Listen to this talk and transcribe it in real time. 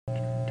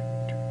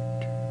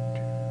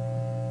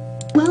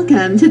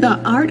Welcome to the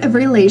Art of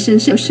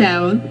Relationship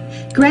show.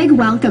 Greg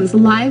welcomes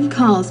live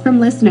calls from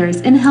listeners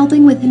in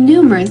helping with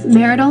numerous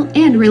marital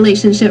and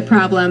relationship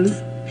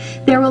problems.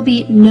 There will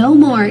be no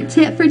more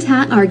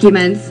tit-for-tat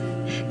arguments.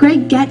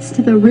 Greg gets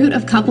to the root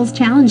of couples'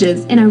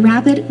 challenges in a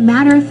rapid,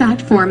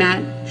 matter-of-fact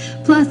format,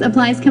 plus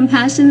applies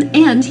compassion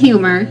and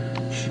humor.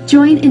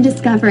 Join in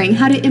discovering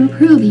how to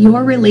improve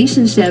your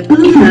relationship.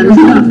 Welcome to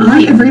the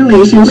Art of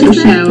Relationship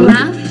show.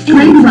 Laugh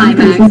and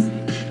climax.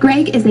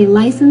 Greg is a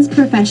licensed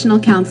professional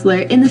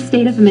counselor in the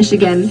state of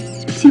Michigan.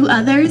 To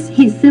others,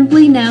 he's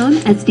simply known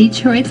as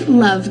Detroit's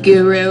love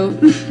guru.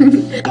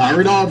 The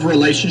Art of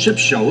Relationship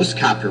show is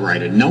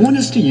copyrighted. No one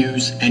is to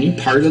use any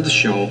part of the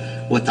show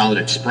without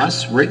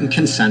express written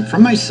consent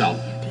from myself,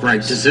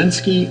 Greg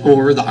Dzinski,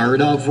 or the Art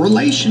of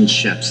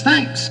Relationships.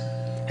 Thanks.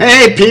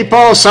 Hey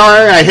people,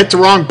 sorry I hit the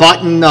wrong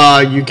button.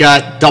 You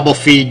got double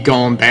feed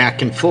going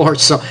back and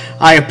forth, so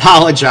I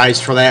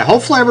apologize for that.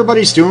 Hopefully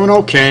everybody's doing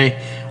okay.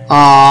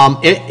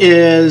 It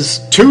is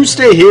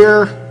Tuesday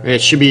here.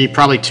 It should be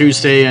probably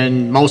Tuesday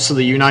in most of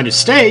the United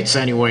States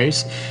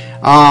anyways.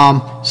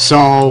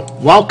 So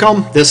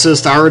welcome. This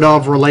is the Art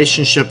of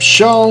Relationship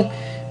show,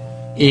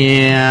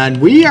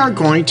 and we are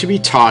going to be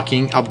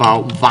talking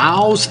about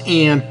vows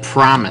and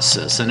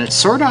promises. And it's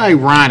sort of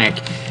ironic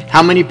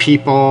how many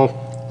people,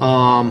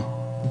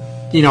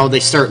 they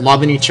start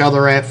loving each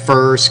other at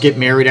first, get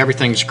married,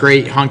 everything's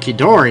great,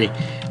 hunky-dory,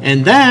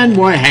 and then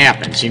what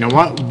happens? You know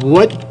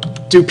what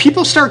do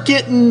people start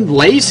getting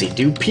lazy?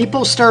 Do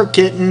people start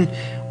getting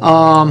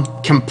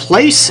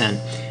complacent?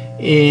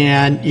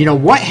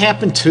 And what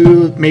happened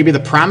to maybe the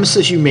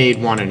promises you made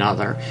one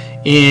another,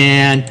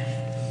 and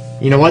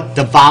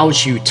the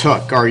vows you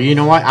took, or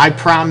I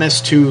promise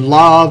to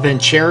love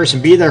and cherish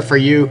and be there for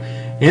you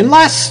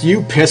unless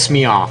you piss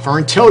me off, or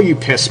until you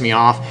piss me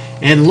off.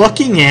 And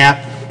looking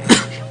at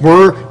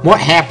what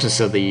happens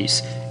to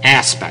these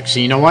aspects.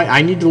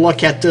 I need to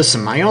look at this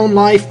in my own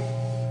life,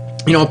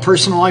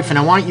 personal life, and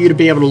I want you to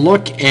be able to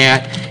look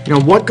at,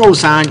 what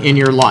goes on in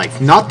your life.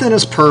 Nothing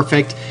is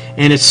perfect,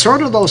 and it's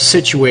sort of those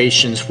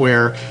situations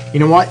where,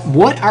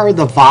 what are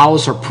the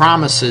vows or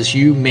promises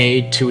you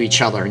made to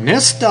each other? And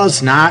this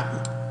does not,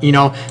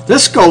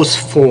 this goes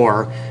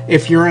for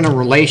if you're in a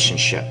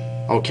relationship,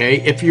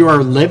 okay? If you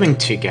are living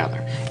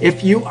together,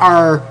 if you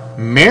are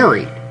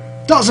married,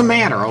 doesn't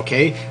matter,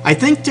 okay? I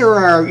think there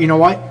are,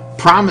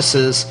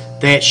 promises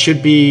that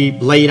should be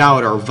laid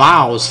out, or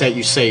vows that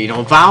you say,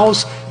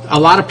 vows. A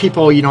lot of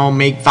people,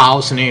 make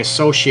vows and they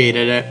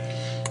associated it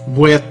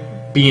with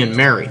being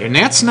married. And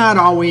that's not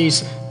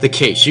always the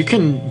case. You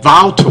can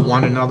vow to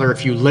one another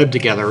if you live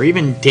together, or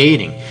even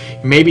dating.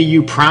 Maybe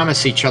you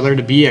promise each other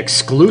to be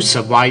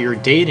exclusive while you're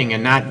dating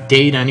and not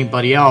date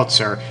anybody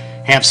else, or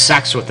have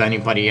sex with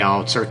anybody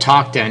else, or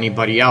talk to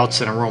anybody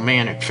else in a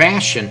romantic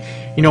fashion.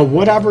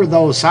 Whatever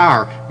those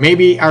are,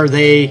 maybe are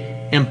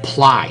they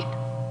implied,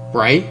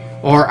 right?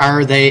 Or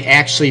are they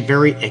actually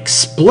very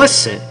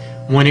explicit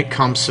when it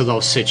comes to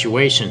those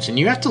situations? And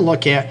you have to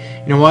look at,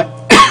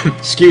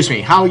 excuse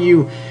me, how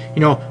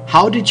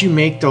how did you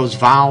make those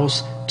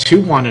vows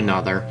to one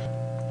another,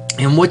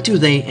 and what do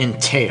they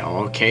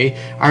entail, okay?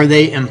 Are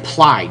they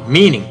implied,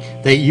 meaning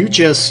that you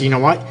just,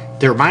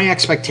 they're my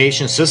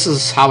expectations, this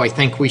is how I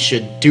think we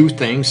should do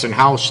things and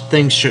how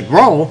things should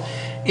roll,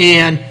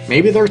 and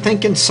maybe they're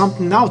thinking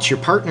something else, your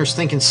partner's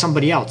thinking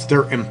somebody else,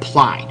 they're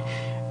implied.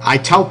 I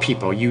tell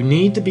people, you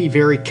need to be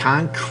very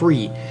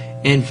concrete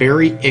and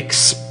very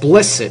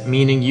explicit,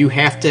 meaning you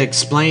have to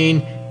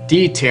explain,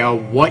 detail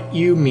what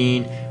you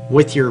mean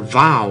with your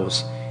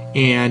vows,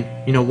 and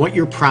what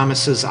your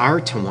promises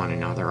are to one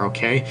another,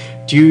 okay?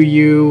 Do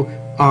you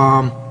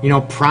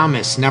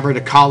promise never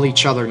to call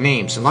each other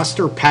names unless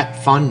they're pet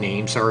fun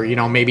names, or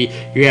maybe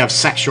you have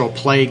sexual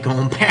play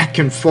going back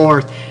and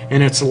forth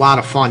and it's a lot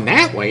of fun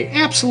that way?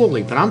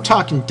 Absolutely. But I'm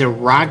talking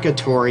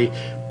derogatory,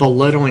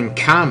 belittling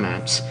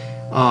comments,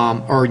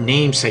 or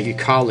names that you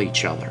call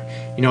each other.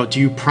 Do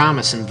you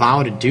promise and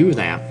vow to do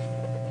that?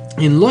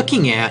 And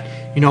looking at,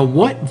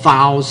 what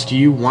vows do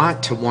you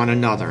want to one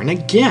another? And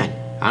again,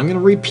 I'm going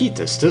to repeat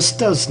this. This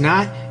does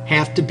not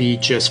have to be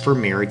just for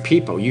married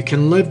people. You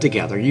can live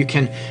together. You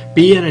can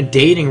be in a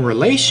dating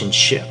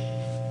relationship.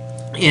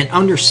 And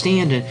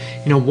understanding,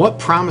 what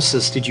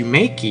promises did you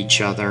make each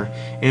other,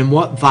 and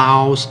what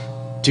vows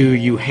do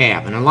you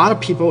have? And a lot of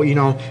people,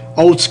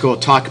 old school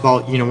talk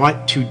about,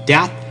 to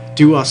death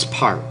do us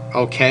part,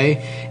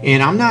 okay?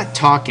 And I'm not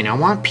talking, I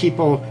want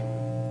people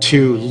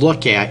to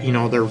look at,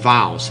 their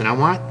vows, and I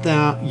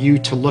want you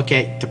to look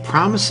at the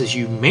promises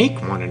you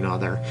make one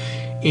another.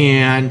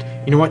 And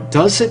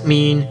does it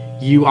mean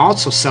you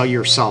also sell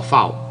yourself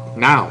out?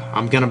 Now,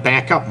 I'm going to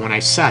back up when I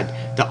said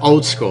the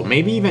old school,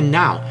 maybe even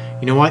now,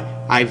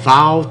 I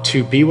vow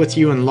to be with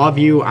you and love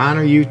you,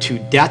 honor you, to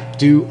death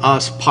do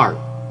us part,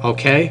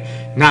 okay?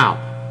 Now,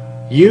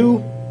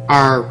 you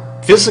are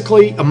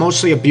physically,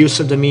 emotionally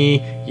abusive to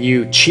me,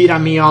 you cheat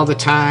on me all the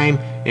time,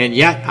 and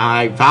yet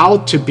I vow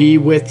to be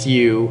with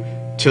you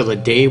till the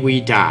day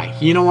we die.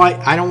 You know what?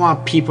 I don't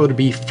want people to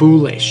be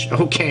foolish,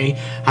 okay?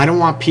 I don't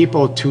want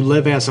people to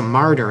live as a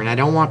martyr, and I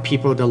don't want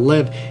people to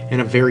live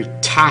in a very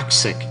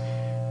toxic,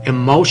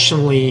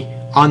 emotionally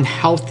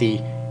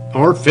unhealthy,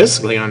 or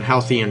physically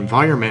unhealthy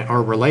environment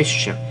or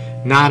relationship.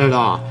 Not at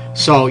all.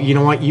 So, you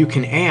know what? You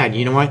can add,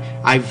 you know what?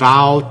 I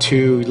vow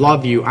to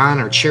love you,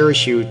 honor,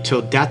 cherish you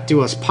till death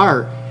do us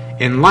part,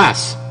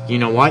 unless, you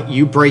know what?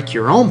 You break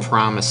your own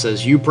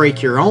promises, you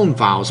break your own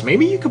vows.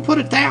 Maybe you could put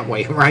it that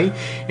way, right?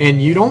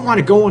 And you don't want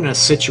to go in a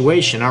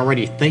situation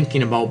already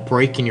thinking about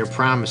breaking your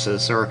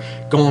promises or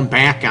going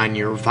back on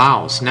your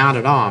vows. Not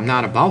at all. I'm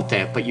not about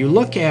that. But you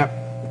look at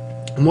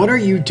what are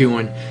you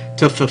doing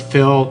to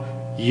fulfill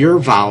your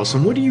vows,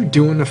 and what are you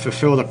doing to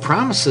fulfill the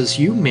promises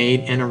you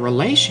made in a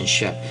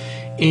relationship?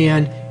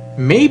 And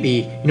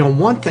maybe, you know,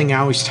 one thing I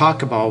always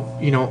talk about,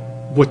 you know,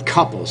 with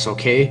couples,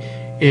 okay,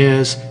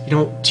 is, you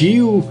know, do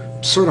you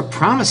sort of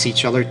promise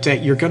each other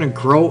that you're going to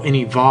grow and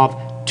evolve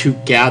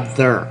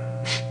together,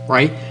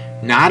 right?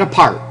 Not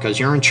apart, because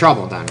you're in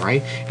trouble then,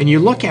 right? And you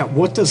look at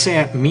what does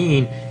that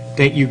mean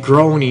that you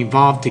grow and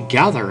evolve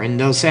together, and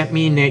does that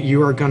mean that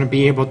you are going to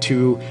be able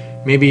to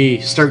maybe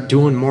start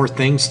doing more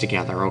things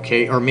together,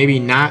 okay? Or maybe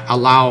not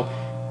allow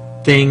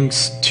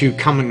things to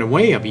come in the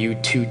way of you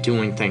two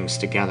doing things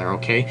together,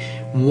 okay?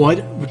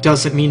 What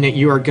does it mean that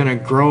you are going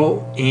to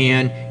grow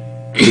and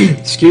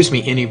excuse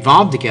me, and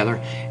evolve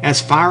together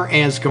as far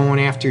as going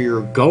after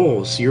your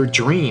goals, your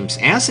dreams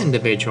as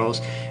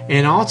individuals,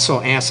 and also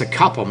as a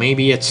couple?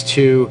 Maybe it's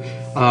to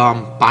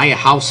buy a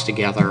house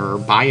together, or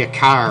buy a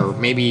car, or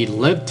maybe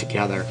live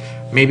together,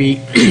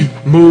 maybe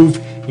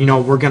move, you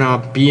know, we're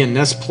going to be in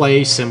this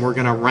place and we're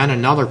going to rent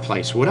another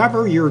place.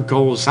 Whatever your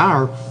goals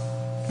are,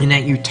 and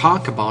that you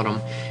talk about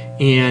them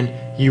and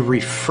you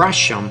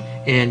refresh them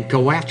and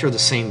go after the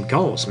same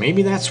goals.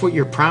 Maybe that's what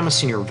you're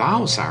promising your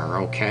vows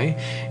are, okay?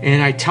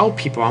 And I tell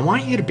people, I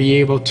want you to be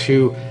able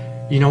to,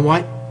 you know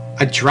what,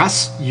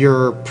 address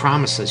your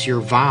promises,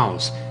 your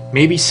vows.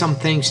 Maybe some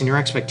things in your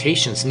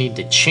expectations need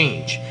to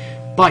change.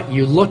 But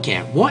you look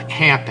at what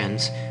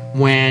happens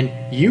when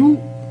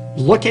you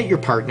look at your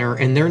partner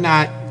and they're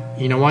not,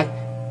 you know what,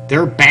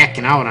 they're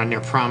backing out on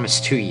their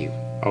promise to you,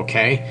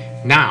 okay?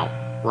 Now,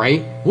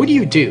 right, what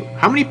do?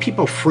 How many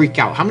people freak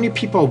out? How many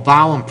people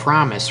vow and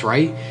promise,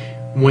 right,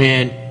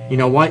 when, you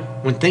know what,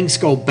 when things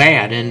go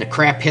bad and the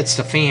crap hits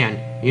the fan,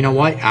 you know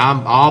what,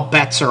 all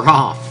bets are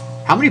off?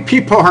 How many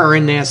people are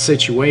in that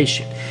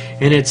situation?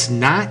 And it's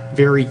not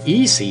very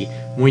easy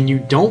when you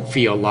don't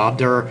feel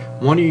loved, or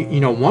one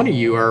of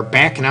you are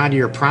backing out of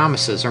your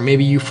promises, or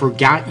maybe you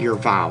forgot your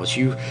vows.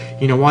 You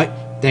know what,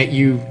 that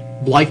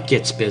life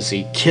gets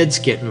busy, kids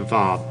get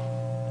involved,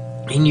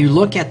 and you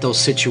look at those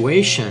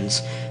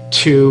situations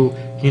to,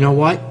 you know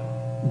what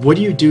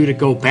do you do to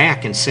go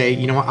back and say,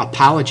 you know what,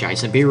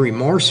 apologize and be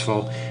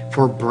remorseful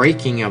for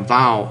breaking a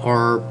vow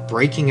or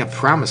breaking a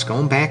promise,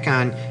 going back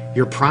on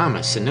your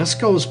promise? And this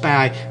goes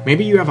by,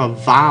 maybe you have a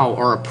vow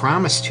or a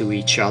promise to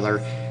each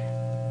other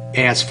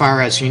as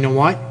far as, you know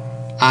what,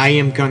 I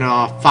am going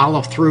to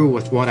follow through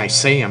with what I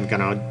say I'm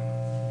going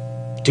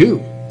to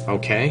do,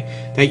 okay?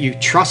 That you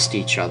trust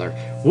each other.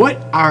 What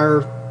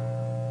are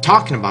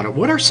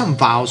some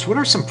vows, what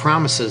are some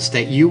promises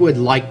that you would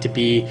like to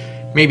be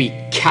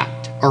maybe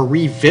kept or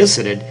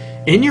revisited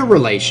in your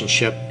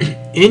relationship,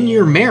 in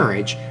your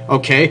marriage,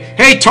 okay?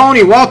 Hey,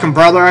 Tony, welcome,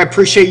 brother. I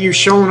appreciate you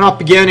showing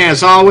up again,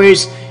 as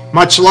always.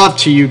 Much love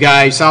to you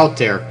guys out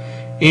there.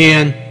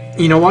 And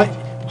you know what?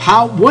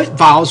 What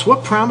vows,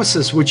 what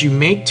promises would you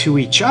make to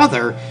each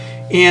other?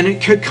 And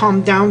it could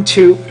come down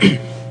to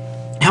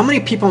how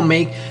many people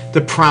make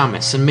the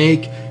promise and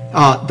make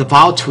the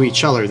vow to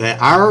each other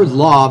that our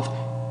love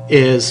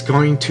is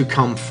going to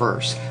come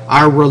first.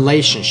 Our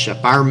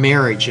relationship, our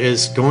marriage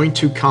is going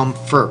to come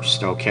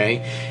first,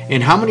 okay?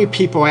 And how many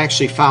people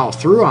actually follow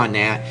through on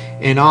that,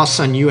 and all of a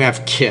sudden you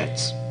have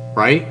kids,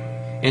 right?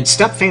 And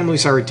step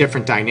families are a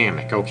different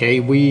dynamic, okay?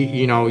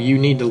 You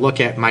need to look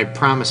at my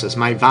promises,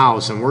 my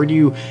vows, and where do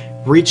you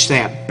reach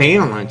that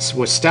balance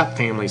with step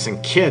families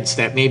and kids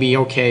that maybe,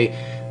 okay,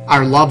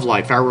 our love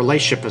life, our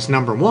relationship is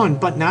number one,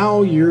 but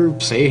now you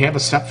have a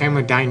step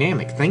family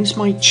dynamic. Things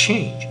might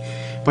change.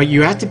 But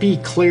you have to be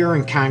clear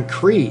and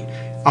concrete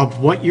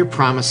of what your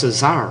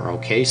promises are,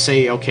 okay?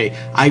 Say, okay,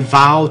 I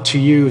vow to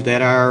you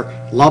that our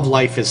love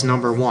life is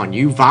number one.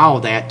 You vow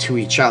that to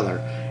each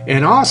other.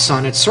 And all of a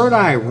sudden, it's sort of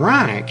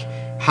ironic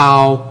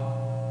how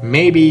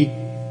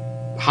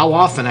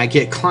often I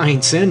get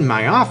clients in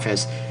my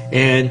office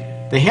and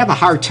they have a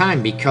hard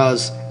time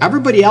because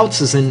everybody else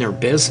is in their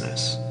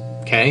business,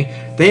 okay?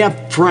 They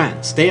have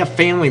friends, they have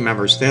family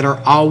members that are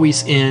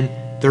always in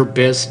their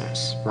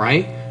business,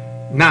 right?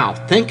 Now,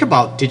 think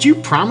about, did you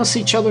promise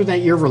each other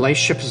that your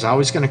relationship is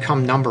always going to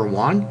come number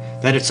one?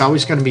 That it's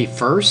always going to be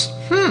first?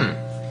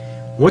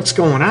 What's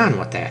going on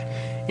with that?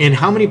 And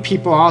how many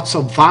people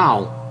also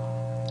vow,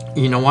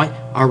 you know what,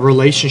 our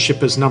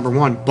relationship is number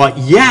one, but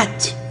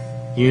yet,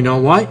 you know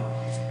what,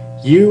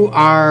 you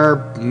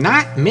are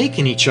not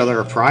making each other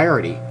a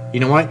priority. you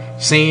know what,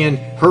 saying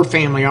her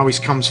family always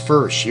comes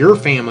first, your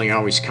family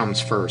always comes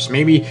first.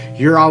 Maybe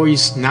you're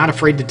always not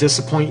afraid to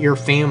disappoint your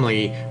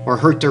family or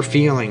hurt their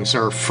feelings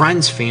or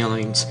friends'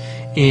 feelings.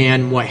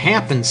 And what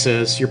happens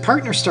is your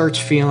partner starts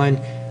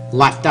feeling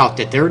left out,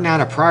 that they're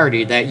not a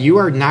priority, that you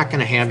are not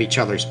going to have each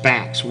other's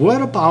backs.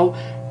 What about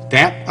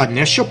that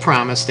initial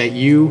promise that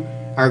you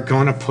are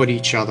going to put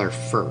each other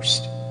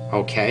first?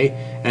 Okay?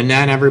 And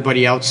then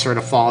everybody else sort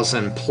of falls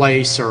in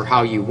place, or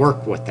how you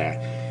work with that.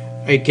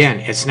 Again,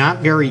 it's not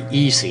very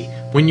easy.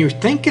 When you're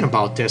thinking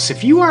about this,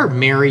 if you are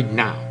married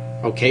now,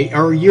 okay,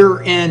 or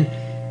you're in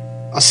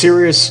a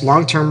serious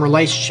long-term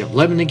relationship,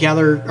 living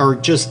together, or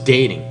just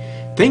dating,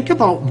 think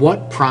about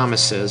what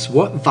promises,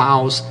 what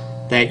vows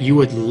that you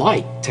would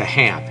like to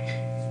have.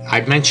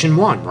 I've mentioned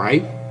one,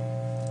 right?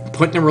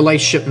 Putting a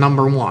relationship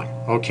number one,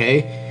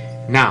 okay?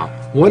 Now,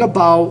 what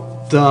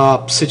about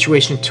the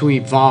situation to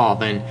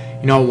evolve? And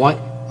you know what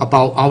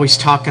about always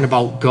talking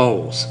about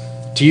goals?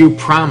 Do you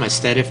promise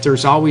that if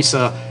there's always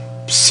a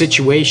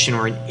situation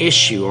or an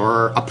issue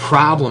or a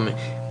problem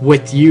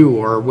with you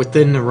or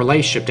within the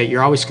relationship, that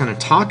you're always going to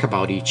talk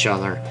about each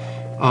other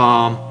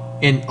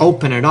and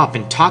open it up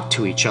and talk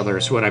to each other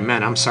is what I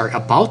meant. I'm sorry,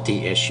 about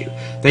the issue.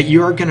 That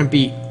you are going to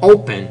be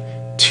open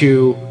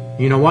to,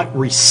 you know what,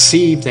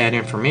 receive that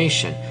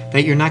information.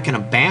 That you're not going to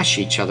bash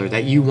each other.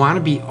 That you want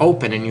to be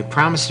open, and you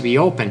promise to be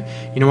open.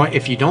 You know what,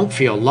 if you don't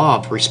feel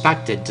loved,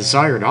 respected,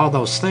 desired, all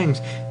those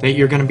things, that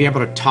you're going to be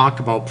able to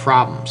talk about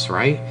problems,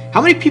 right?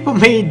 How many people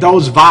made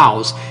those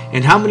vows,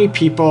 and how many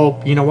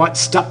people, you know what,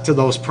 stuck to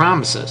those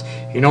promises?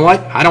 You know what,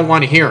 I don't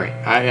want to hear it.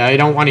 I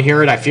don't want to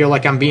hear it. I feel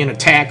like I'm being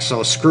attacked,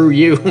 so screw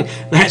you.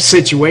 That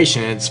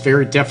situation, it's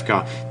very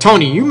difficult.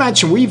 Tony, you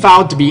mentioned we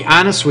vowed to be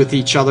honest with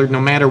each other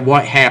no matter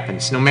what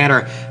happens, no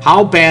matter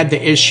how bad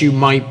the issue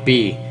might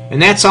be.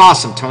 And that's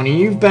awesome, Tony.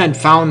 You've been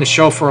following the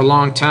show for a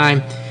long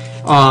time.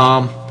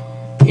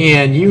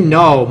 And you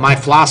know my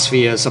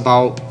philosophy is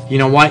about, you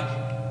know what,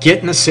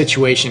 getting a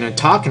situation and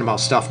talking about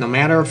stuff, no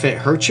matter if it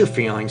hurts your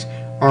feelings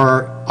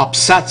or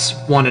upsets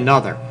one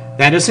another.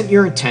 That isn't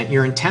your intent.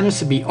 Your intent is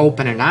to be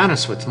open and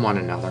honest with one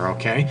another,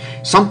 okay?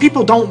 Some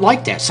people don't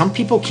like that. Some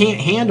people can't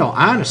handle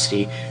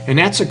honesty, and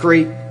that's a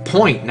great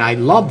point, and I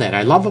love that.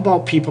 I love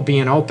about people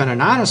being open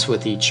and honest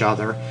with each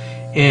other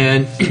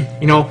and,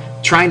 you know,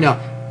 trying to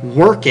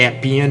work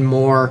at being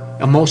more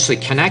emotionally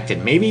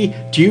connected. Maybe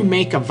do you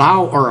make a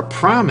vow or a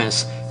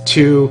promise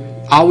to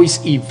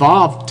always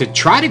evolve, to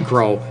try to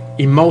grow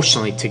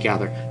emotionally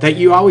together, that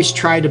you always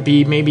try to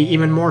be maybe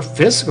even more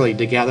physically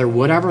together,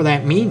 whatever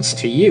that means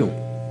to you.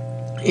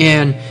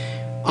 And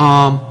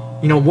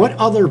you know, what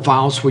other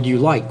vows would you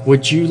like?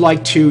 Would you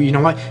like to, you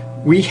know what,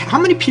 how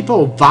many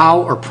people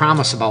vow or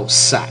promise about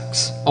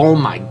sex? Oh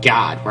my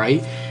God,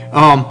 right?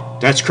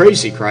 That's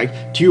crazy, Craig.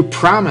 Do you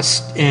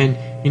promise, and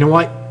you know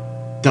what,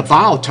 the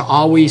vow to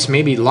always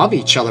maybe love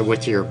each other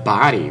with your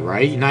body,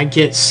 right? And I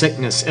get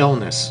sickness,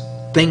 illness,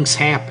 things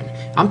happen.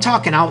 I'm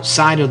talking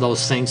outside of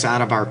those things,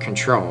 out of our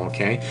control,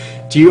 okay?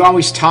 Do you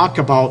always talk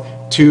about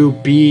to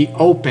be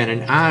open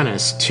and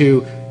honest,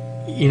 to,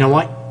 you know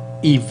what,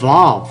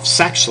 evolve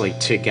sexually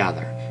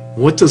together?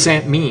 What does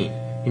that mean?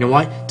 You know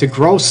what, to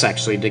grow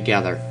sexually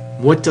together?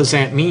 What does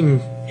that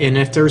mean? And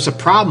if there's a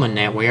problem in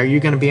that way, are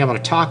you going to be able to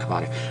talk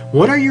about it?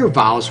 What are your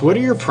vows? What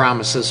are your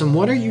promises? And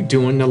what are you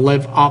doing to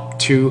live up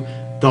to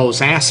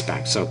those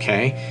aspects,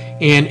 okay?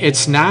 And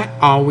it's not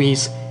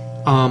always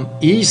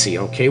easy,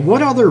 okay?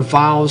 What other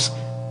vows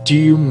do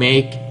you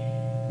make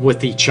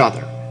with each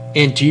other?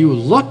 And do you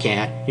look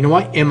at, you know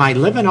what, am I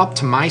living up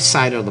to my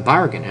side of the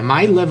bargain? Am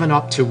I living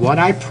up to what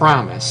I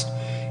promised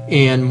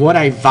and what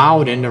I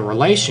vowed in the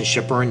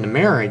relationship or in the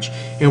marriage?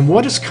 And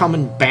what is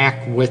coming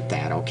back with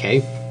that,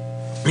 okay?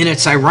 And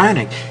it's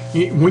ironic,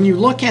 when you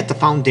look at the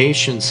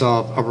foundations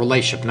of a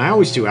relationship, and I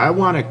always do, I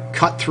want to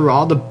cut through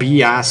all the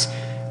BS,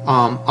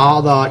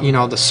 all the, you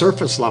know, the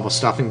surface level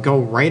stuff, and go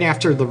right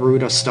after the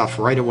root of stuff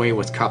right away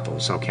with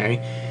couples,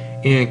 okay?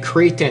 And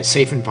create that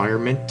safe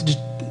environment,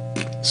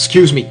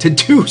 to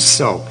do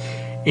so.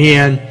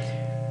 And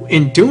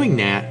in doing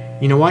that,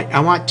 you know what,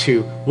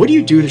 what do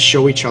you do to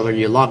show each other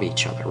you love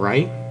each other,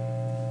 right?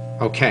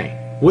 Okay,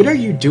 what are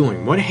you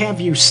doing? What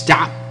have you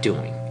stopped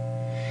doing?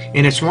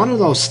 And it's one of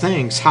those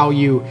things how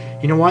you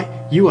know what,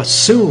 you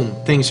assume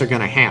things are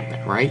going to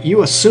happen, right?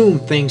 You assume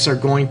things are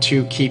going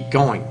to keep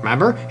going.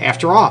 Remember,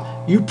 after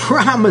all, you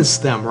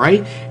promised them,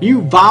 right?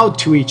 You vowed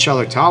to each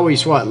other to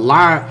always what?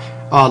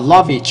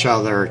 Love each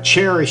other,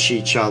 cherish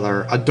each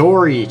other,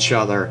 adore each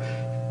other,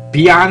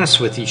 be honest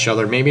with each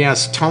other. Maybe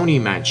as Tony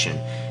mentioned,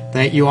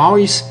 that you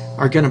always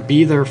are going to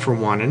be there for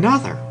one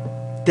another.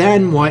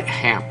 Then what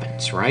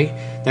happens, right?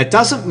 That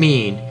doesn't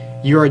mean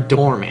you're a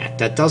doormat.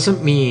 That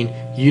doesn't mean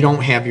you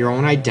don't have your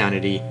own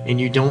identity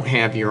and you don't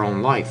have your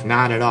own life.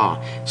 Not at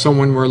all. So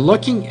when we're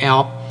looking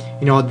at,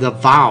 you know, the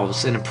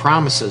vows and the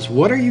promises,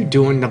 what are you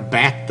doing to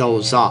back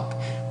those up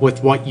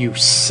with what you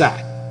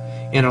said?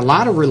 In a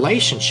lot of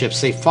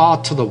relationships, they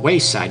fall to the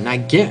wayside. And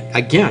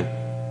again,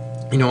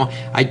 You know,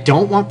 I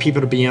don't want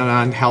people to be in an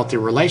unhealthy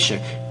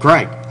relationship.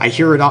 Greg, I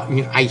hear it all.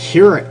 I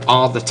hear it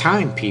all the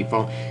time,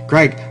 people.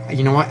 Greg,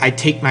 you know what? I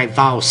take my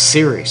vows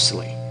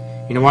seriously.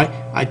 You know what?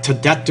 To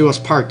death do us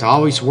part. To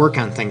always work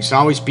on things. To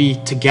always be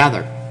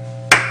together.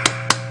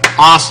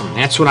 Awesome.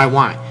 That's what I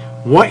want.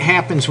 What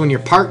happens when your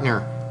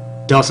partner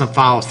doesn't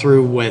follow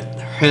through with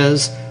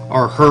his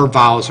or her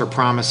vows or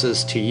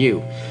promises to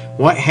you?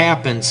 What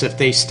happens if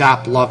they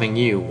stop loving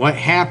you? What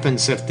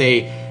happens if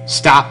they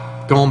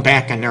stop going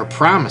back on their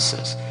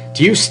promises?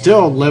 Do you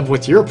still live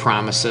with your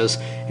promises?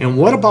 And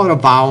what about a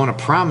vow and a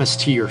promise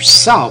to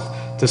yourself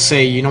to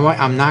say, you know what,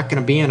 I'm not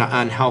going to be in an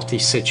unhealthy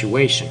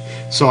situation?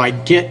 So I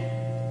get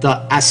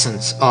the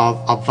essence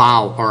of a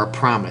vow or a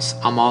promise.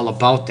 I'm all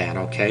about that,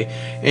 okay?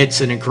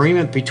 It's an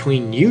agreement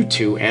between you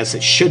two, as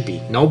it should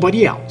be,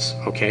 nobody else,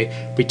 okay?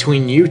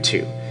 Between you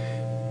two.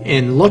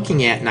 And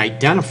looking at and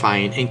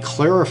identifying and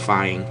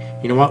clarifying,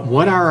 you know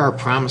what are our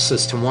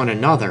promises to one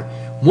another?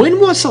 When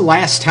was the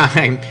last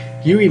time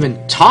you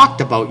even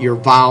talked about your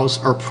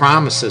vows or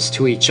promises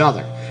to each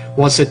other?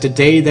 Was it the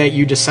day that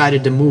you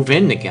decided to move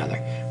in together?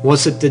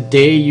 Was it the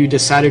day you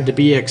decided to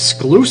be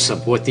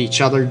exclusive with each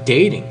other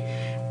dating?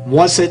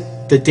 Was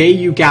it the day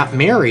you got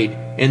married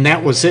and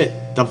that was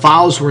it? The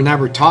vows were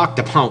never talked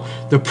about.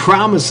 The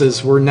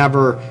promises were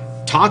never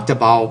talked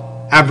about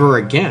ever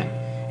again.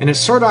 And it's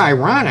sort of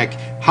ironic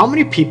how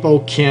many people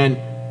can,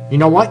 you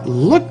know what,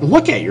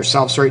 look at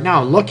yourselves right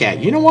now and look at,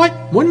 you know what,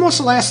 when was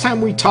the last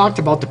time we talked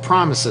about the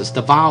promises,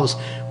 the vows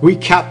we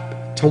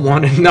kept to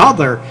one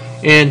another?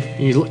 And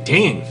you look,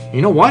 dang,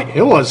 you know what,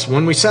 it was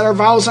when we said our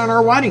vows on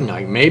our wedding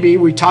night. Maybe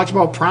we talked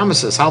about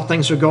promises, how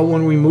things would go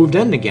when we moved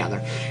in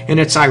together. And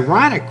it's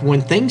ironic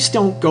when things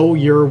don't go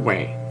your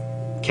way,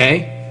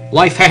 okay?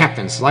 Life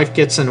happens, life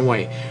gets in the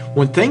way.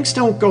 When things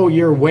don't go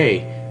your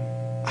way,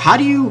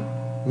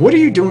 what are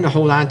you doing to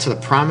hold on to the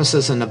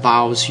promises and the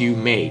vows you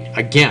made?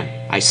 Again,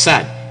 I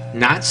said,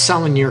 not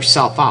selling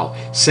yourself out.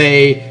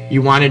 Say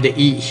you wanted to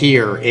eat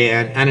here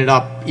and ended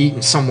up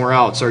eating somewhere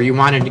else, or you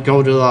wanted to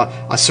go to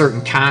a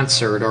certain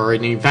concert or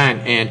an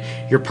event and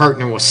your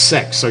partner was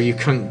sick so you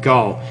couldn't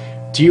go.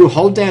 Do you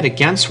hold that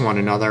against one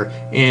another,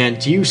 and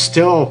do you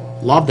still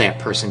love that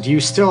person? Do you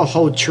still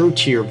hold true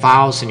to your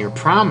vows and your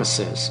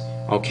promises?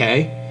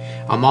 Okay?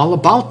 I'm all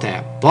about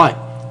that, but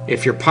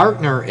if your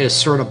partner is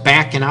sort of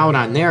backing out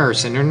on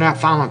theirs and they're not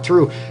following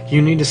through, you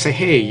need to say,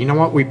 hey, you know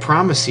what, we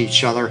promised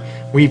each other,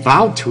 we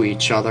vowed to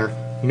each other,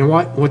 you know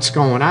what's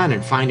going on,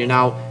 and finding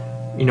out,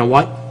 you know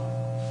what,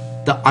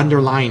 the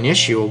underlying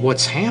issue of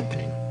what's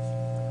happening.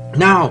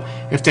 Now,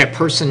 if that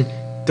person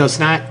does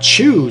not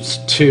choose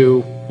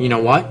to, you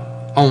know what,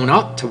 own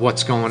up to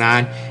what's going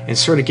on and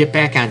sort of get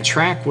back on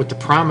track with the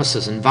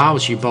promises and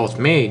vows you both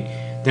made,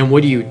 then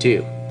what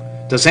do?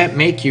 Does that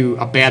make you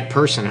a bad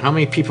person? How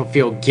many people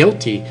feel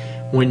guilty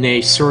when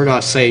they sort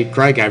of say,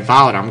 Greg, I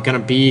vowed I'm going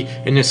to be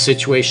in this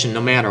situation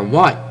no matter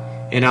what?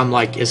 And I'm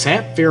like, is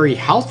that very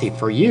healthy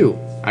for you?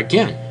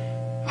 Again,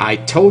 I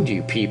told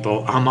you,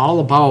 people, I'm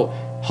all about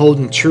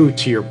holding true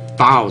to your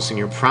vows and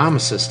your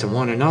promises to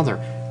one another.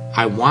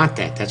 I want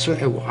that. That's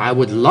what I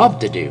would love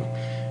to do.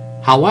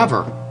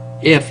 However,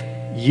 if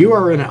you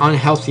are in an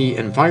unhealthy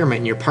environment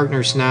and your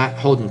partner's not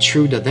holding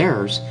true to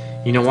theirs,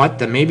 you know what?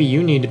 Then maybe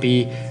you need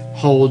to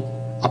hold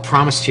a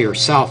promise to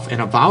yourself and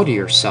a vow to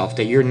yourself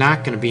that you're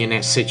not going to be in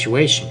that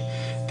situation.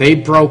 They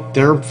broke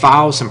their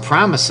vows and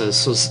promises,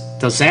 so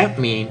does that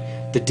mean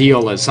the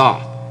deal is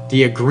off?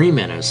 The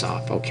agreement is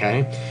off,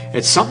 okay?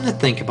 It's something to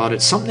think about.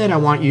 It's something that I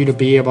want you to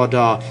be able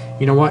to,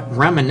 you know what,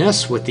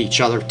 reminisce with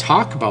each other,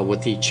 talk about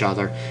with each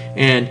other,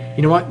 and,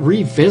 you know what,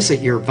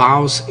 revisit your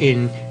vows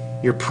and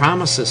your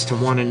promises to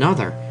one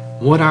another.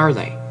 What are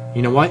they?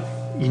 You know what?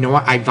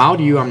 I vow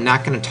to you I'm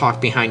not going to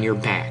talk behind your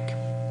back.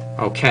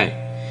 Okay.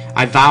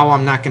 I vow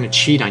I'm not going to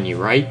cheat on you,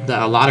 right?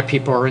 A lot of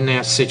people are in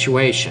that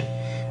situation.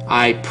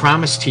 I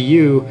promise to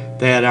you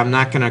that I'm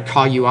not going to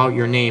call you out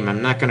your name.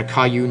 I'm not going to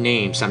call you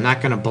names. I'm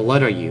not going to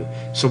belittle you.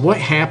 So what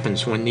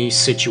happens when these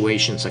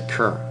situations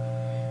occur?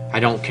 I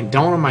don't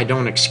condone them. I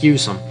don't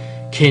excuse them.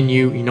 Can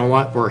you know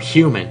what? We're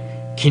human.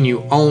 Can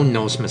you own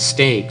those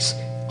mistakes?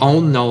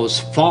 Own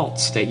those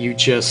faults that you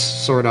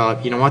just sort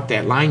of, you know what,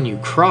 that line you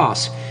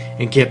cross,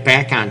 and get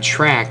back on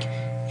track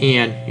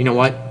and, you know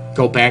what,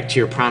 go back to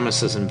your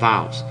promises and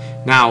vows.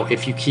 Now,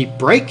 if you keep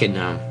breaking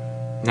them,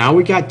 now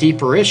we got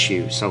deeper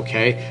issues,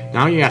 okay?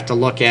 Now you have to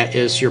look at,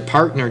 is your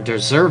partner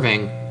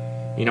deserving,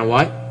 you know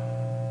what?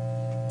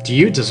 Do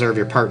you deserve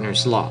your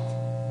partner's love?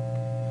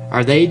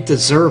 Are they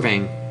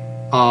deserving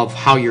of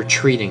how you're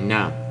treating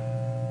them?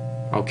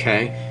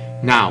 Okay?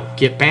 Now,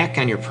 get back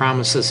on your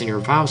promises and your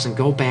vows and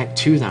go back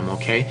to them,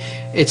 okay?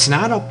 It's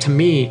not up to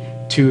me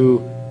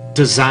to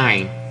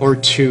design or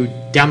to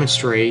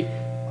demonstrate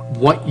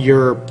what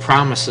your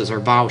promises or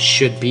vows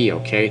should be,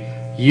 okay?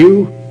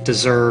 You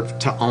deserve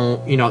to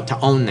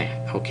own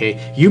that, okay?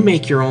 You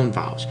make your own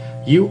vows.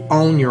 You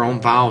own your own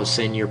vows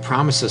and your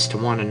promises to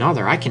one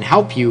another. I can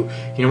help you.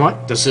 You know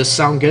what? Does this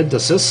sound good?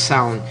 Does this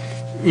sound,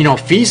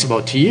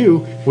 feasible to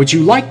you? Would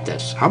you like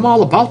this? I'm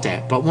all about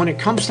that. But when it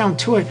comes down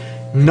to it,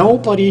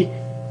 nobody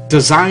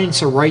designed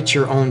to write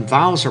your own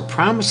vows or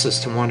promises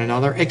to one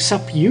another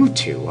except you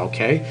two,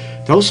 okay?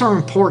 Those are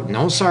important.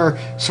 Those are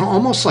so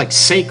almost like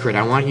sacred.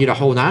 I want you to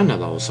hold on to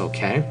those,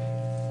 okay?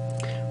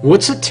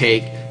 What's it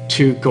take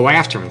to go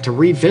after them, to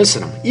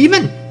revisit them,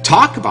 even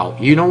talk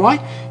about, you know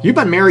what? You've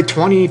been married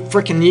 20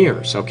 freaking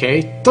years,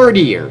 okay? 30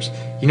 years.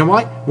 You know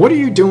what are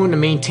you doing to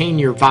maintain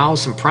your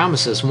vows and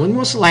promises? When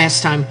was the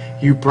last time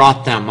you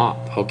brought them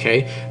up,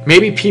 okay?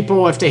 Maybe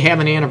people, if they have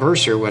an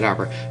anniversary or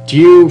whatever, do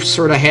you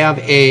sort of have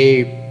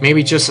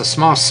maybe just a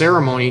small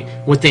ceremony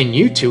within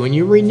you two and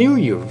you renew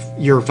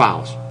your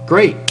vows?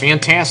 Great,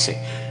 fantastic.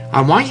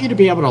 I want you to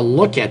be able to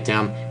look at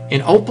them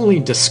and openly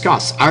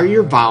discuss, are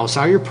your vows,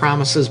 are your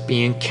promises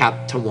being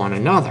kept to one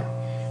another?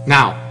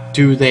 Now,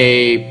 do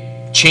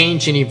they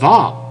change and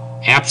evolve?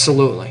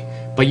 Absolutely.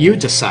 But you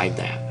decide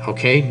that.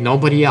 Okay,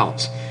 nobody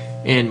else.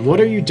 And what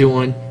are you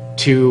doing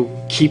to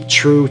keep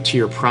true to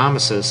your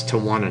promises to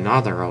one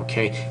another?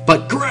 Okay,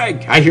 but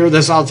Greg, I hear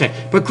this all the time.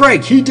 But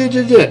Greg, he did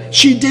it.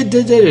 She did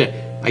it.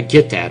 I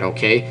get that.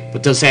 Okay,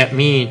 but does that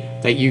mean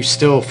that you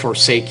still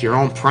forsake your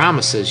own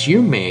promises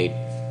you made,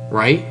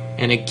 right?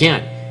 And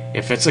again,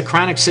 if it's a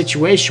chronic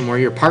situation where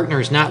your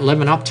partner is not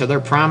living up to their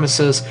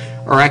promises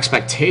or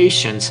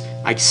expectations,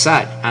 like I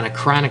said, on a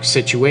chronic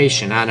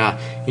situation, on a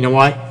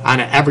on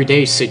an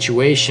everyday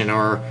situation,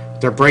 or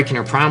they're breaking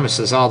their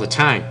promises all the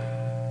time,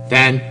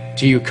 then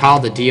do you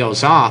call the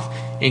deals off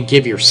and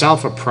give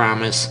yourself a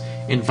promise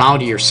and vow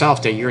to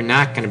yourself that you're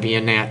not going to be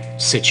in that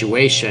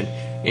situation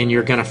and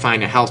you're going to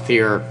find a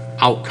healthier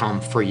outcome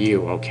for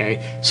you,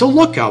 okay? So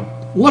look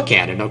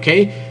at it,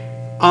 okay?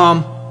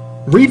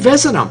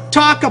 Revisit them,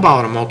 talk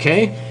about them,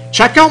 okay?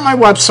 Check out my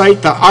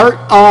website, The Art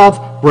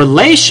of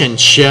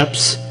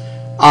Relationships,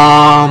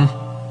 .org.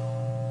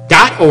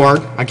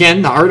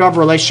 Again,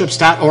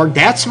 theartofrelationships.org.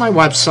 That's my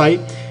website.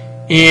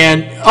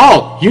 And,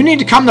 you need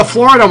to come to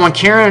Florida when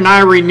Karen and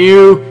I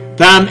renew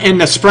them in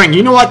the spring.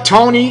 You know what,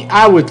 Tony?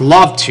 I would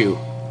love to.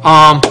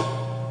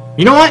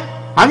 You know what?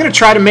 I'm going to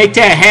try to make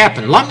that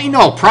happen. Let me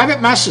know. Private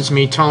message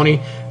me,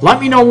 Tony. Let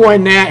me know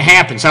when that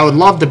happens. I would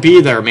love to be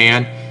there,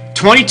 man.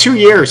 22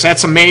 years.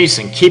 That's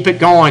amazing. Keep it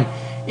going.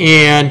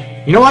 And,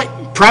 you know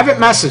what? Private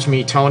message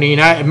me, Tony.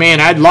 And,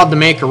 I'd love to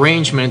make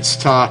arrangements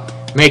to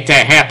make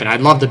that happen. I'd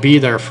love to be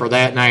there for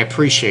that, and I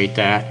appreciate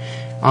that.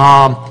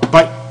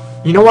 But,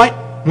 you know what?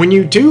 When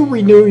you do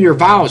renew your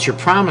vows, your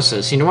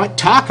promises, you know what?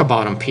 Talk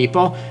about them,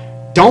 people.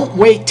 Don't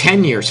wait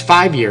 10 years,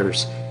 5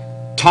 years.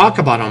 Talk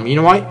about them. You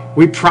know what?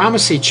 We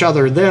promise each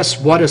other this.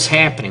 What is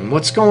happening?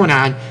 What's going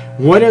on?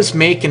 What is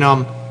making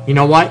them, you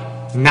know what,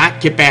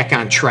 not get back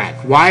on track?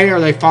 Why are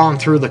they falling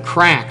through the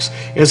cracks?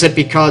 Is it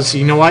because,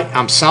 you know what,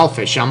 I'm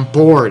selfish, I'm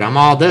bored, I'm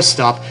all this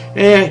stuff?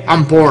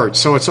 I'm bored,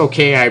 so it's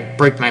okay, I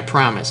break my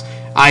promise.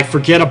 I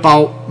forget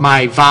about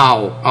my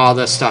vow, all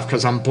this stuff,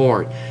 because I'm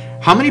bored.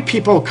 How many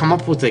people come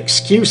up with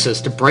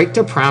excuses to break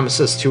their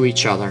promises to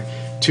each other,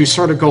 to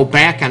sort of go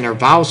back on their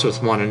vows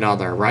with one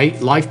another, right?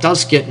 Life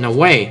does get in the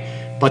way,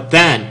 but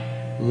then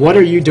what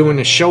are you doing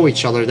to show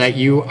each other that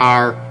you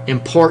are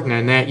important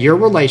and that your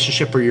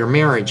relationship or your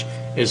marriage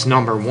is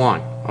number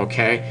one,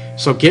 okay?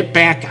 So get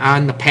back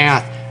on the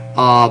path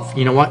of,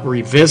 you know what,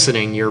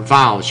 revisiting your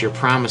vows, your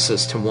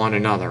promises to one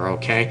another,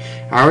 okay?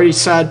 I already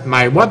said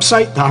my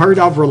website,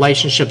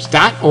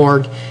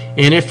 theheartofrelationships.org,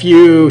 and if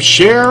you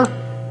share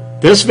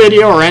this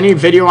video or any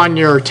video on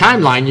your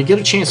timeline, you get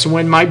a chance to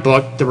win my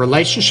book, The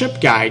Relationship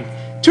Guide,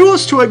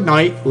 Tools to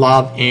Ignite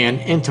Love and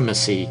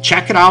Intimacy.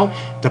 Check it out.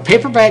 The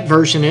paperback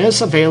version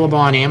is available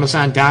on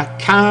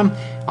Amazon.com,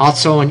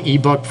 also in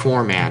ebook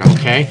format,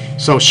 okay?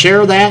 So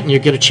share that and you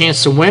get a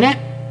chance to win it.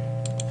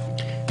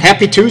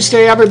 Happy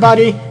Tuesday,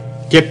 everybody.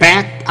 Get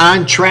back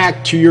on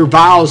track to your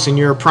vows and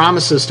your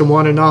promises to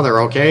one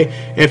another, okay?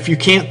 If you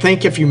can't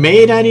think if you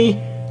made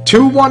any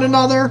to one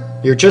another,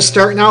 you're just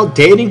starting out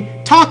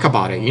dating, talk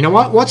about it. You know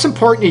what? What's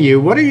important to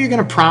you? What are you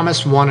going to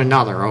promise one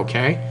another,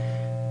 okay?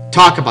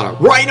 Talk about it.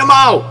 Write them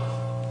out.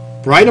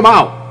 Write them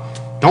out.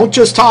 Don't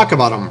just talk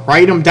about them.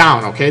 Write them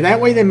down, okay?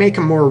 That way they make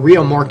them more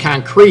real, more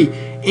concrete.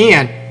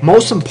 And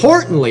most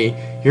importantly,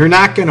 you're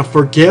not going to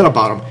forget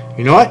about them.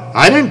 You know what?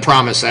 I didn't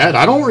promise that.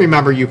 I don't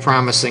remember you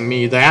promising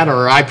me that,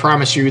 or I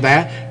promised you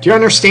that. Do you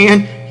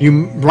understand?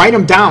 You write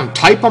them down.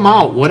 Type them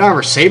out.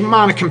 Whatever. Save them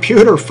on a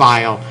computer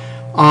file.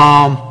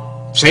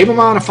 Save them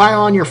on a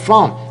file on your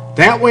phone.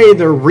 That way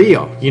they're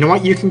real. You know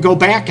what? You can go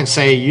back and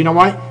say, you know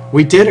what?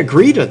 We did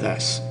agree to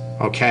this.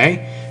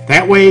 Okay?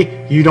 That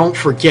way you don't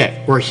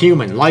forget. We're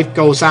human. Life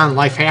goes on.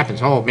 Life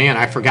happens. Oh, man,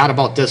 I forgot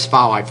about this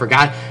vow. I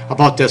forgot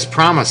about this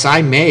promise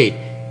I made.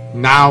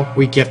 Now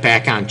we get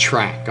back on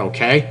track.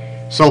 Okay?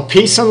 So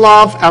peace and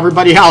love,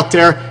 everybody out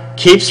there.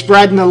 Keep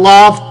spreading the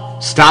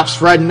love. Stop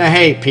spreading the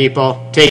hate, people. Take